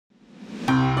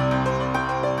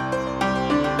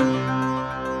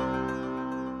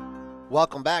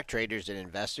Welcome back, traders and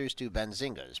investors, to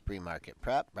Benzinga's pre-market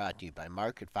prep, brought to you by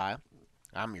MarketFile.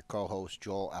 I'm your co-host,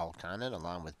 Joel Elconin,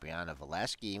 along with Brianna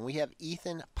Valesky, and we have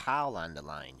Ethan Powell on the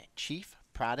line, Chief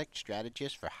Product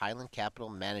Strategist for Highland Capital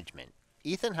Management.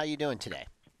 Ethan, how you doing today?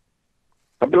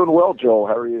 I'm doing well, Joel.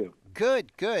 How are you?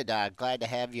 Good, good. Glad to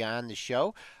have you on the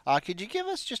show. Could you give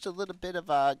us just a little bit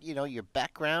of, your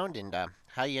background and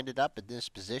how you ended up in this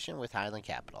position with Highland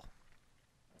Capital?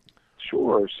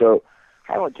 Sure. So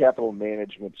Highland Capital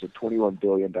Management's a $21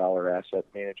 billion asset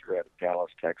manager out of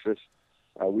Dallas, Texas.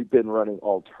 We've been running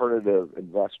alternative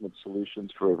investment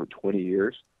solutions for over 20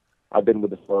 years. I've been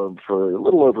with the firm for a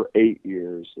little over 8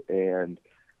 years, and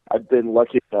I've been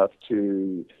lucky enough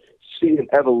to see an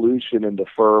evolution in the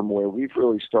firm where we've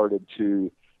really started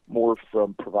to morph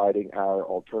from providing our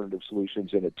alternative solutions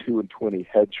in a 2 and 20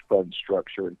 hedge fund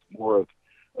structure into more of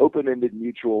open-ended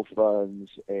mutual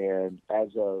funds, and as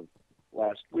of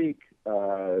last week,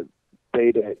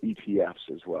 beta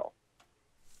ETFs as well.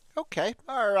 Okay,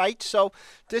 all right. So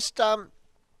just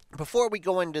before we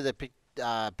go into the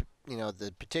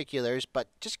the particulars, but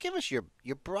just give us your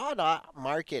broad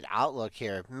market outlook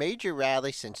here. Major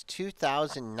rally since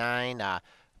 2009.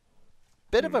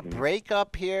 Bit of a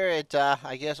breakup here at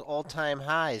I guess all-time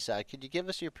highs. Could you give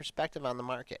us your perspective on the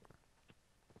market?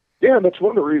 Yeah, and that's one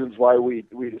of the reasons why we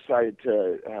decided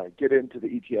to get into the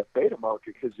ETF beta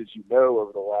market, because as you know,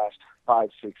 over the last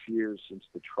 5-6 years since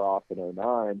the trough in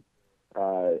 '09,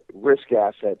 risk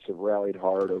assets have rallied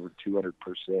hard over 200%,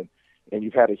 and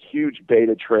you've had a huge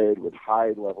beta trade with high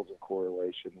levels of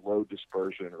correlation, low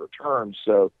dispersion and returns.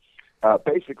 So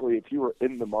basically, if you were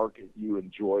in the market, you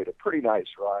enjoyed a pretty nice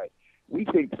ride. We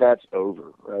think that's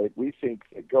over, right? We think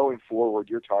that going forward,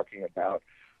 you're talking about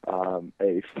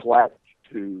a flat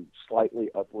to slightly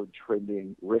upward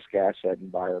trending risk asset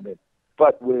environment,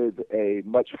 but with a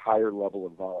much higher level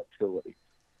of volatility.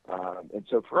 And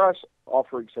so for us,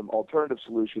 offering some alternative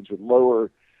solutions with lower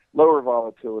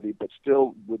volatility, but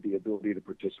still with the ability to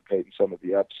participate in some of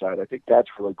the upside, I think that's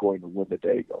really going to win the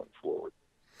day going forward.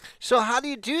 So how do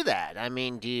you do that? I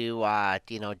mean, do you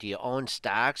own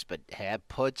stocks but have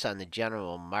puts on the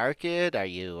general market? Are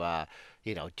you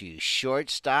do you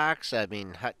short stocks? I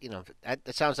mean,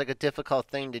 that sounds like a difficult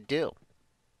thing to do.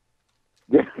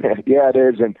 Yeah, yeah, it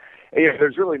is. And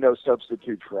there's really no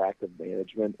substitute for active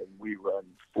management, and we run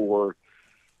 4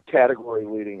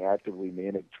 category-leading actively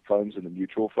managed funds in the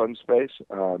mutual fund space.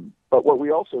 But what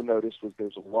we also noticed was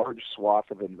there's a large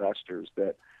swath of investors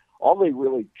that all they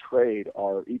really trade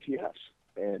are ETFs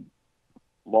and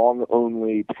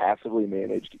long-only, passively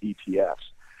managed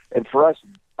ETFs. And for us,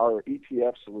 our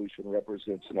ETF solution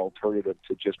represents an alternative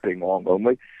to just being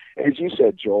long-only. As you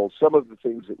said, Joel, some of the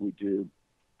things that we do,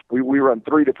 we run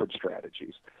 3 different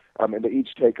strategies, and they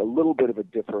each take a little bit of a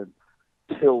different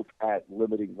tilt at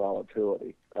limiting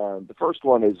volatility. The first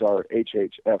one is our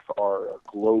HHFR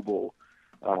global.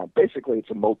 Basically, it's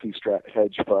a multi-strat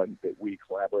hedge fund that we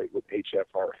collaborate with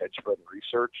HFR Hedge Fund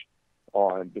Research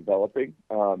on developing.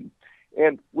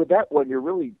 And with that one, you're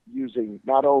really using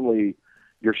not only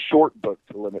your short book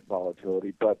to limit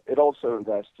volatility, but it also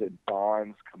invests in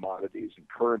bonds, commodities, and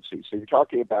currency. So you're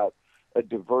talking about a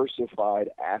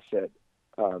diversified asset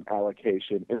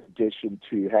allocation in addition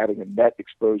to having a net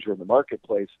exposure in the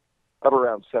marketplace of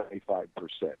around 75%.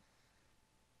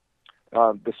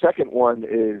 The second one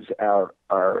is our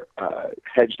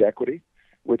hedged equity,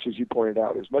 which, as you pointed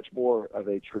out, is much more of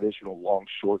a traditional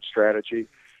long-short strategy.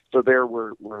 So there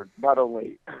we're not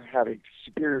only having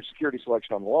superior security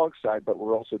selection on the long side, but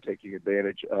we're also taking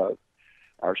advantage of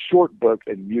our short book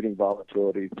and muting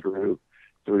volatility through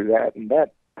that. And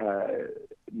that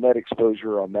net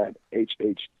exposure on that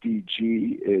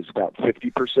HHDG is about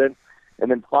 50%. And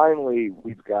then finally,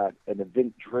 we've got an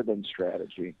event-driven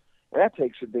strategy. And that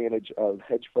takes advantage of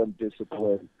hedge fund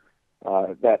discipline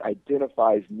that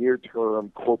identifies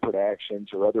near-term corporate actions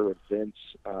or other events.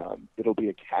 It'll be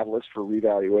a catalyst for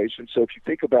revaluation. So if you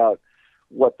think about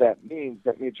what that means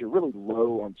you're really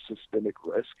low on systemic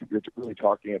risk. You're really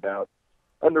talking about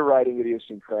underwriting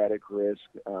idiosyncratic risk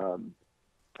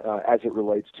as it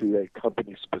relates to a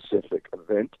company-specific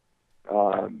event.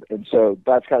 And so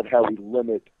that's kind of how we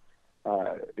limit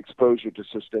exposure to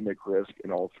systemic risk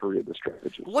in all 3 of the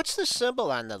strategies. What's the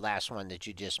symbol on the last one that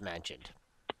you just mentioned?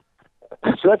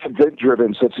 So that's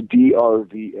event-driven, so it's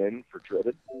DRVN for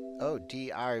driven. Oh,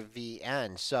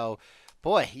 DRVN. So,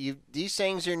 boy, these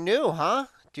things are new, huh?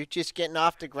 You're just getting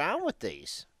off the ground with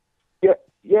these.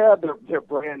 Yeah, they're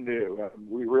brand new. It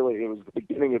was the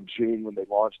beginning of June when they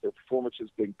launched. Their performance has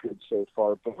been good so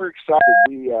far, but we're excited.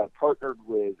 We partnered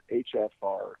with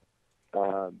HFR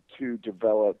to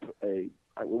develop a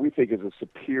what we think is a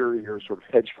superior sort of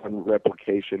hedge fund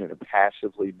replication in a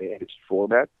passively managed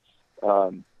format.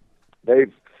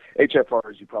 HFR,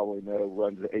 as you probably know,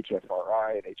 runs the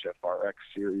HFRI and HFRX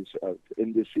series of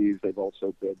indices. They've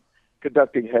also been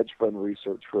conducting hedge fund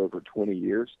research for over 20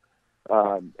 years.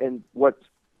 And what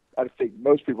I think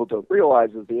most people don't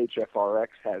realize is the HFRX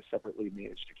has separately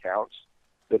managed accounts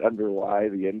that underlie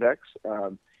the index.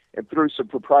 And through some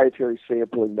proprietary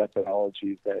sampling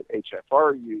methodologies that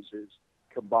HFR uses,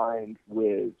 combined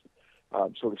with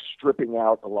sort of stripping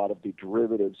out a lot of the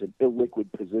derivatives and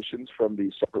illiquid positions from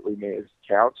these separately managed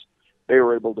accounts, they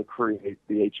were able to create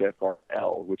the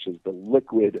HFRL, which is the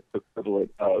liquid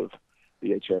equivalent of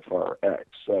the HFRX.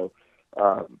 So,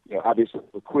 obviously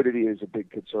liquidity is a big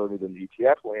concern within the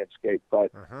ETF landscape,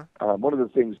 but one of the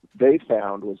things they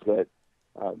found was that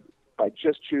by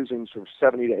just choosing sort of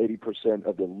 70 to 80%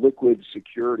 of the liquid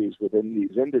securities within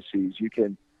these indices, you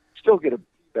can still get a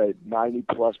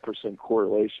 90+%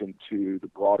 correlation to the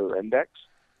broader index.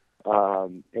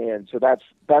 And so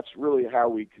that's really how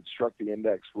we construct the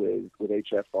index with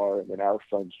HFR, and then our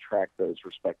funds track those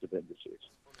respective indices.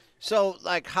 So,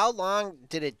 like, how long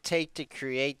did it take to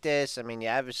create this? I mean,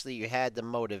 obviously you had the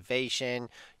motivation.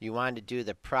 You wanted to do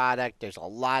the product. There's a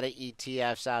lot of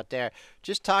ETFs out there.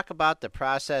 Just talk about the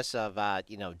process of,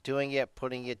 doing it,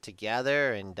 putting it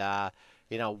together, and,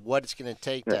 what it's going to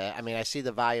take to, I mean, I see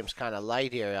the volume's kind of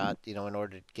light here, in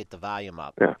order to get the volume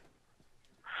up.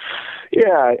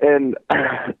 Yeah, and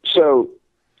so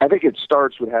I think it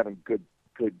starts with having good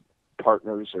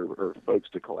partners or folks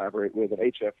to collaborate with. And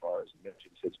HFR, as I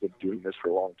mentioned, has been doing this for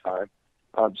a long time.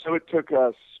 So it took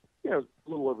us, a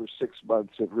little over 6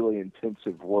 months of really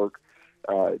intensive work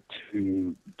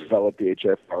to develop the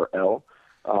HFRL.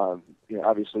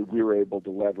 Obviously, we were able to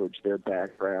leverage their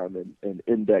background in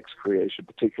index creation,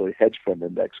 particularly hedge fund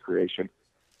index creation.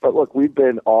 But look, we've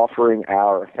been offering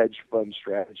our hedge fund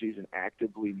strategies in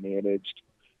actively managed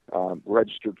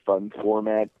registered fund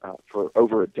format for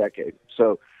over a decade.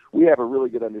 So we have a really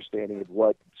good understanding of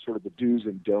what sort of the do's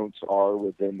and don'ts are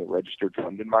within the registered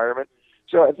fund environment.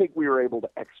 So I think we were able to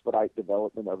expedite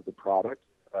development of the product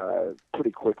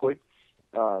pretty quickly.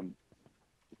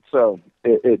 So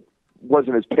it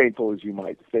wasn't as painful as you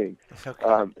might think.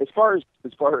 Okay. As far as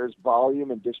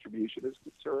volume and distribution is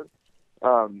concerned,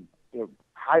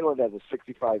 Highland has a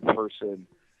 65-person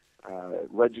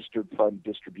registered fund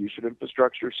distribution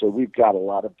infrastructure, so we've got a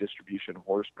lot of distribution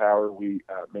horsepower. We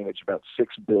manage about $6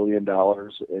 billion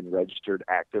in registered,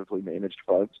 actively managed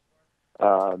funds.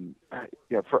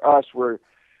 For us,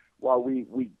 while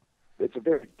it's a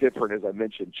very different, as I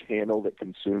mentioned, channel that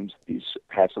consumes these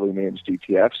passively managed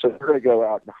ETFs. So we're going to go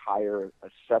out and hire a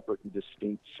separate and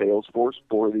distinct sales force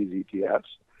for these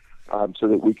ETFs, so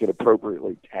that we can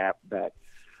appropriately tap that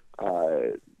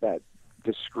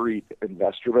discrete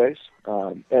investor base.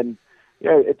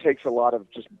 It takes a lot of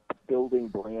just building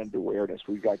brand awareness.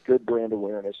 We've got good brand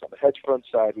awareness on the hedge fund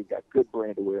side. We've got good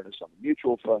brand awareness on the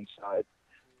mutual fund side.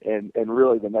 And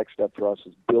really the next step for us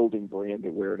is building brand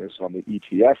awareness on the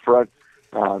ETF front.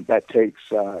 That takes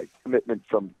commitment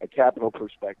from a capital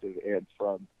perspective and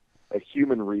from a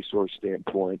human resource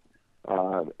standpoint,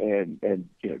 and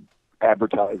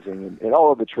advertising and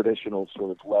all of the traditional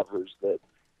sort of levers that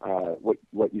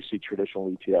what you see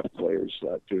traditional ETF players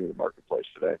do in the marketplace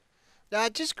today.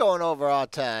 Just going overall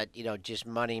to, just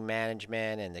money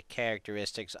management and the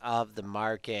characteristics of the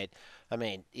market. I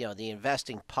mean, the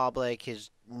investing public has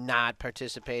not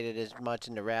participated as much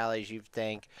in the rallies you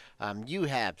think. You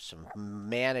have some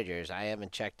managers. I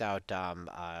haven't checked out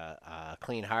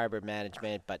Clean Harbor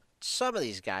Management, but some of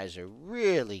these guys are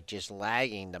really just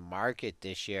lagging the market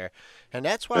this year. And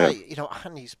that's why,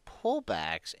 on these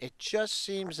pullbacks, it just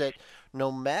seems that no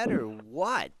matter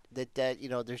what, that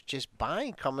there's just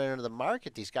buying coming into the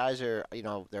market. These guys are,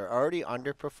 they're already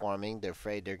underperforming. They're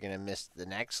afraid they're going to miss the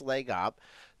next leg up.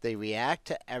 They react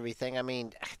to everything. I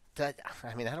mean, I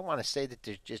don't want to say that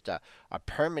there's just a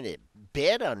permanent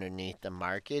bid underneath the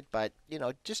market, but,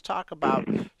 just talk about,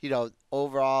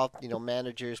 overall,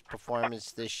 managers'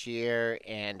 performance this year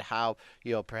and how,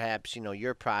 perhaps,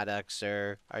 your products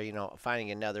are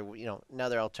finding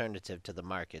another alternative to the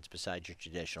markets besides your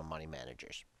traditional money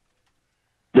managers.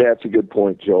 Yeah, that's a good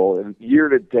point, Joel. And year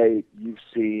to date, you've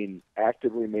seen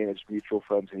actively managed mutual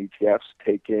funds and ETFs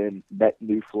take in net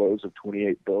new flows of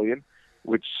 $28 billion,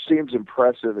 which seems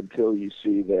impressive until you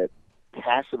see that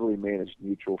passively managed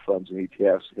mutual funds and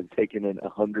ETFs have taken in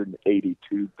 $182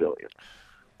 billion.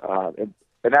 And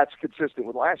that's consistent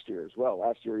with last year as well.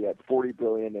 Last year, you had $40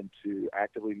 billion into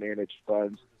actively managed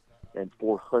funds and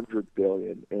 $400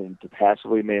 billion into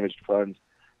passively managed funds.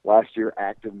 Last year,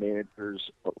 active managers,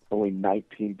 only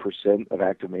 19% of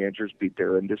active managers beat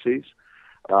their indices.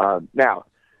 Now,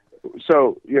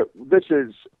 so this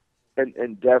is an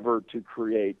endeavor to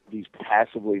create these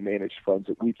passively managed funds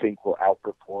that we think will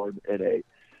outperform in a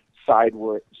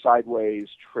sideways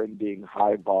trending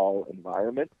high vol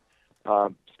environment.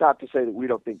 It's not to say that we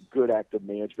don't think good active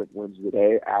management wins the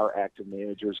day. Our active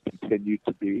managers continue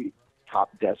to be top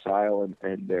decile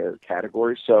in their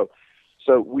category. So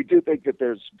we do think that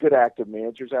there's good active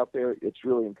managers out there. It's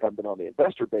really incumbent on the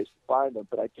investor base to find them.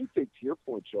 But I do think, to your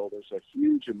point, Joel, there's a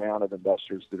huge amount of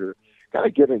investors that are kind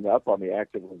of giving up on the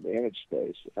actively managed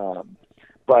space.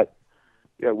 But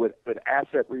with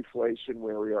asset reflation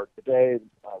where we are today,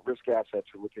 risk assets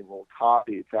are looking a little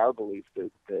toppy. It's our belief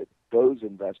that those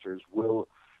investors will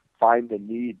find the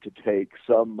need to take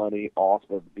some money off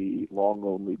of the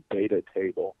long-only beta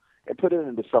table and put it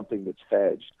into something that's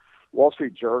hedged. Wall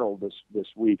Street Journal this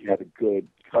week had a good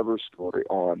cover story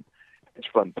on hedge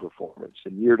fund performance.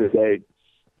 And year to date,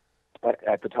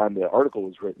 at the time the article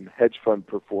was written, hedge fund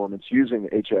performance using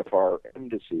HFR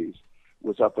indices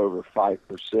was up over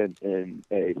 5% in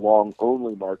a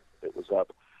long-only market that was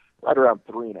up right around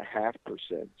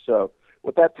 3.5%. So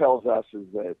what that tells us is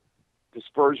that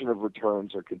dispersion of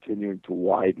returns are continuing to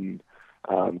widen.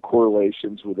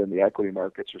 Correlations within the equity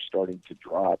markets are starting to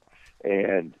drop,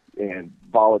 and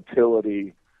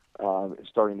volatility is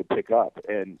starting to pick up.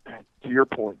 And to your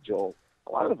point, Joel,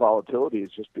 a lot of the volatility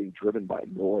is just being driven by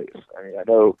noise. I mean, I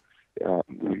know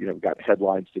we got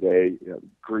headlines today.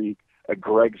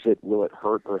 Grexit, will it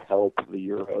hurt or help the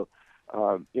euro?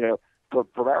 But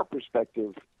from our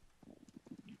perspective,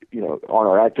 on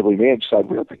our actively managed side,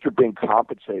 we don't think you're being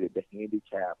compensated to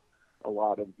handicap a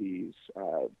lot of these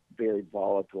very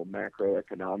volatile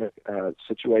macroeconomic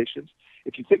situations.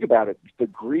 If you think about it, the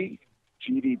Greek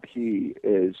GDP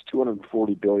is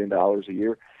 $240 billion a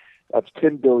year. That's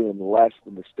 $10 billion less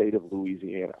than the state of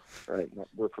Louisiana, right?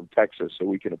 We're from Texas, so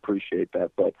we can appreciate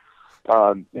that. But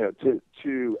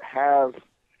to have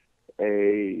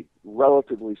a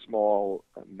relatively small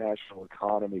national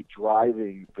economy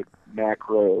driving the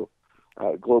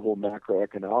global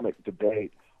macroeconomic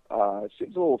debate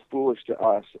seems a little foolish to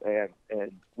us.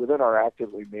 And within our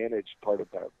actively managed part of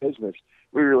our business,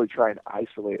 we really try and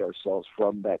isolate ourselves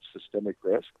from that systemic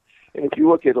risk. And if you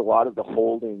look at a lot of the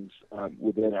holdings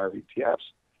within our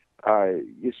ETFs,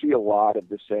 you see a lot of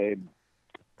the same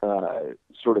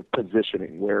sort of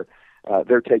positioning where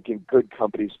they're taking good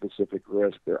company-specific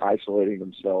risk. They're isolating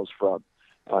themselves from,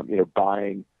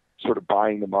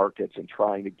 buying the markets and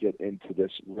trying to get into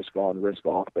this risk-on,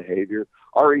 risk-off behavior.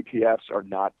 Our ETFs are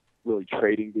not really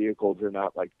trading vehicles. They're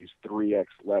not like these 3x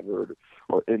levered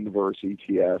or inverse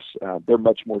ETFs. They're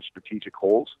much more strategic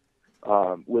holds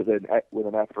with an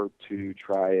effort to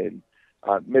try and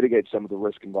mitigate some of the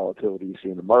risk and volatility you see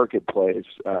in the marketplace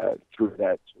through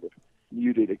that sort of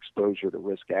muted exposure to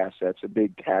risk assets, a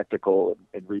big tactical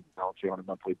and rebalancing on a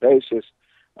monthly basis,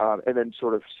 and then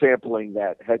sort of sampling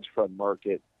that hedge fund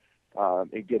market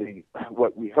and getting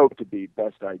what we hope to be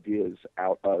best ideas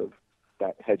out of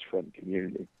that hedge fund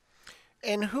community.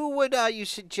 And who would you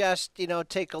suggest,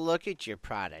 take a look at your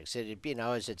products?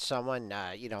 Is it someone,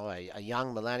 a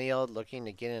young millennial looking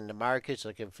to get into markets,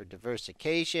 looking for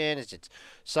diversification? Is it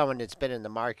someone that's been in the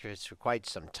markets for quite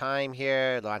some time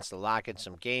here, wants to lock in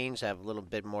some gains, have a little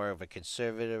bit more of a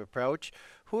conservative approach?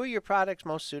 Who are your products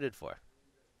most suited for?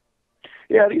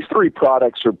 Yeah, these three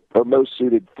products are most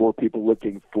suited for people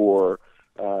looking for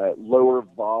lower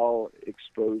vol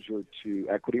exposure to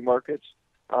equity markets.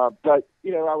 But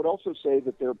I would also say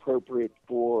that they're appropriate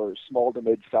for small to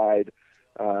mid-sized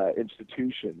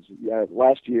institutions.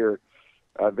 Last year,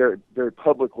 very, very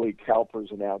publicly,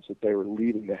 CalPERS announced that they were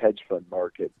leading the hedge fund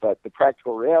market. But the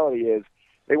practical reality is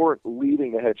they weren't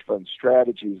leading the hedge fund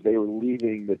strategies. They were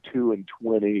leading the 2 and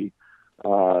 20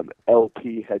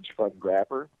 LP hedge fund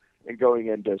wrapper and going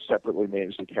into separately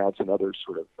managed accounts and other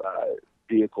sort of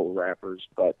vehicle wrappers.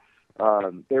 But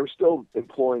they were still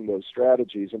employing those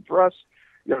strategies. And for us,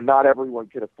 not everyone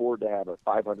can afford to have a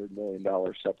 $500 million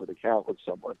separate account with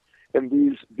someone. And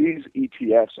these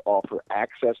ETFs offer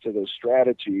access to those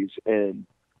strategies in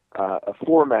a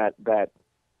format that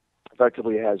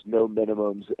effectively has no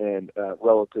minimums and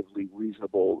relatively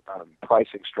reasonable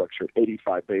pricing structure,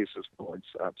 85 basis points,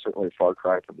 certainly a far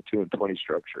cry from the 2 and 20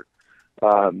 structure.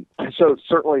 So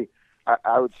certainly,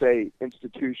 I would say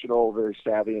institutional, very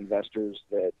savvy investors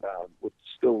that would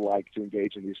still like to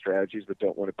engage in these strategies but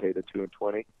don't want to pay the 2 and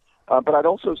 20. But I'd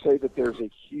also say that there's a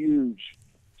huge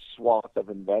swath of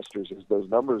investors, as those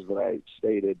numbers that I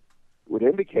stated would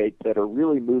indicate, that are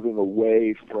really moving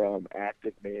away from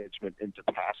active management into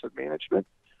passive management.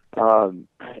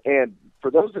 And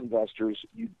for those investors,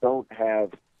 you don't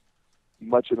have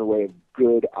much in the way of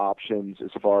good options as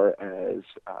far as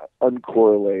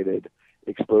uncorrelated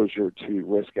exposure to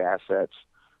risk assets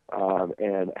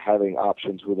and having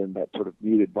options within that sort of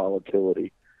muted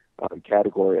volatility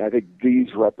category. I think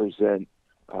these represent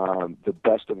the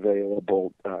best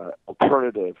available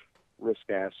alternative risk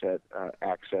asset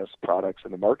access products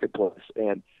in the marketplace.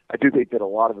 And I do think that a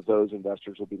lot of those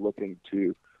investors will be looking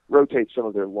to rotate some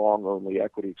of their long-only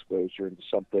equity exposure into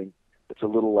something that's a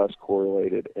little less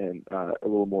correlated and a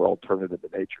little more alternative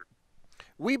in nature.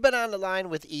 We've been on the line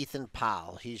with Ethan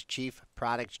Powell. He's Chief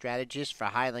Product Strategist for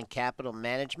Highland Capital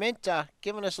Management,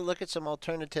 giving us a look at some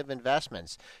alternative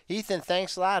investments. Ethan,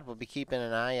 thanks a lot. We'll be keeping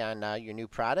an eye on your new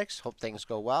products. Hope things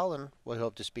go well, and we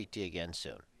hope to speak to you again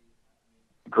soon.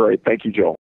 Great. Thank you,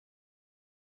 Joel.